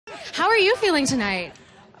How are you feeling tonight?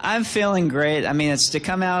 I'm feeling great. I mean, it's to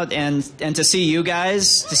come out and to see you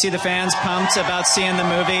guys, to see the fans pumped about seeing the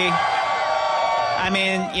movie. I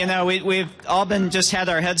mean, you know, we've all been just had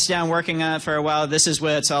our heads down working on it for a while. This is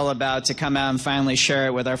what it's all about, to come out and finally share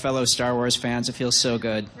it with our fellow Star Wars fans. It feels so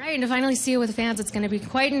good. Right, and to finally see it with fans, it's going to be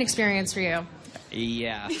quite an experience for you.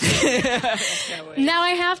 Yeah. Now, I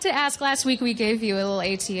have to ask, last week we gave you a little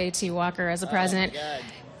AT-AT walker as a present.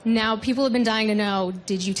 Now, people have been dying to know,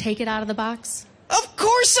 did you take it out of the box? Of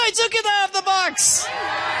course I took it out of the box!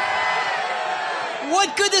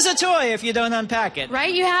 What good is a toy if you don't unpack it?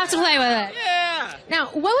 Right? You have to play with it. Yeah! Now,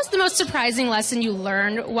 what was the most surprising lesson you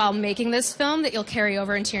learned while making this film that you'll carry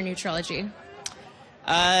over into your new trilogy?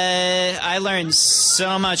 I learned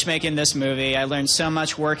so much making this movie. I learned so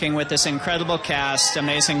much working with this incredible cast,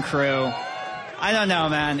 amazing crew. I don't know,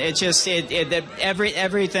 man. It just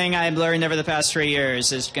everything I've learned over the past 3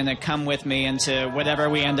 years is going to come with me into whatever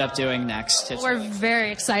we end up doing next. We're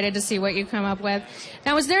very excited to see what you come up with.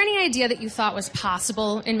 Now, was there any idea that you thought was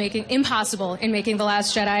impossible in making The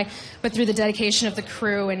Last Jedi, but through the dedication of the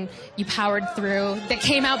crew and you powered through, that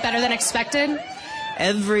came out better than expected?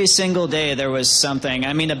 Every single day there was something.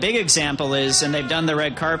 I mean, a big example is, and they've done the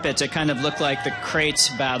red carpet to kind of look like the crates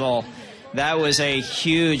battle. That was a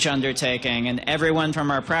huge undertaking, and everyone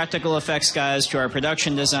from our practical effects guys to our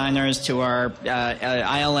production designers to our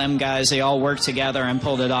ILM guys, they all worked together and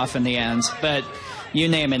pulled it off in the end. But you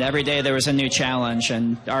name it, every day there was a new challenge,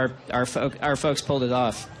 and our folks pulled it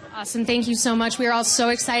off. Awesome. Thank you so much. We're all so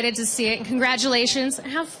excited to see it. And congratulations.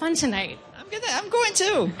 Have fun tonight. I'm going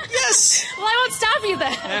to. Yes. Well, I won't stop you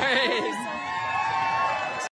then. All right.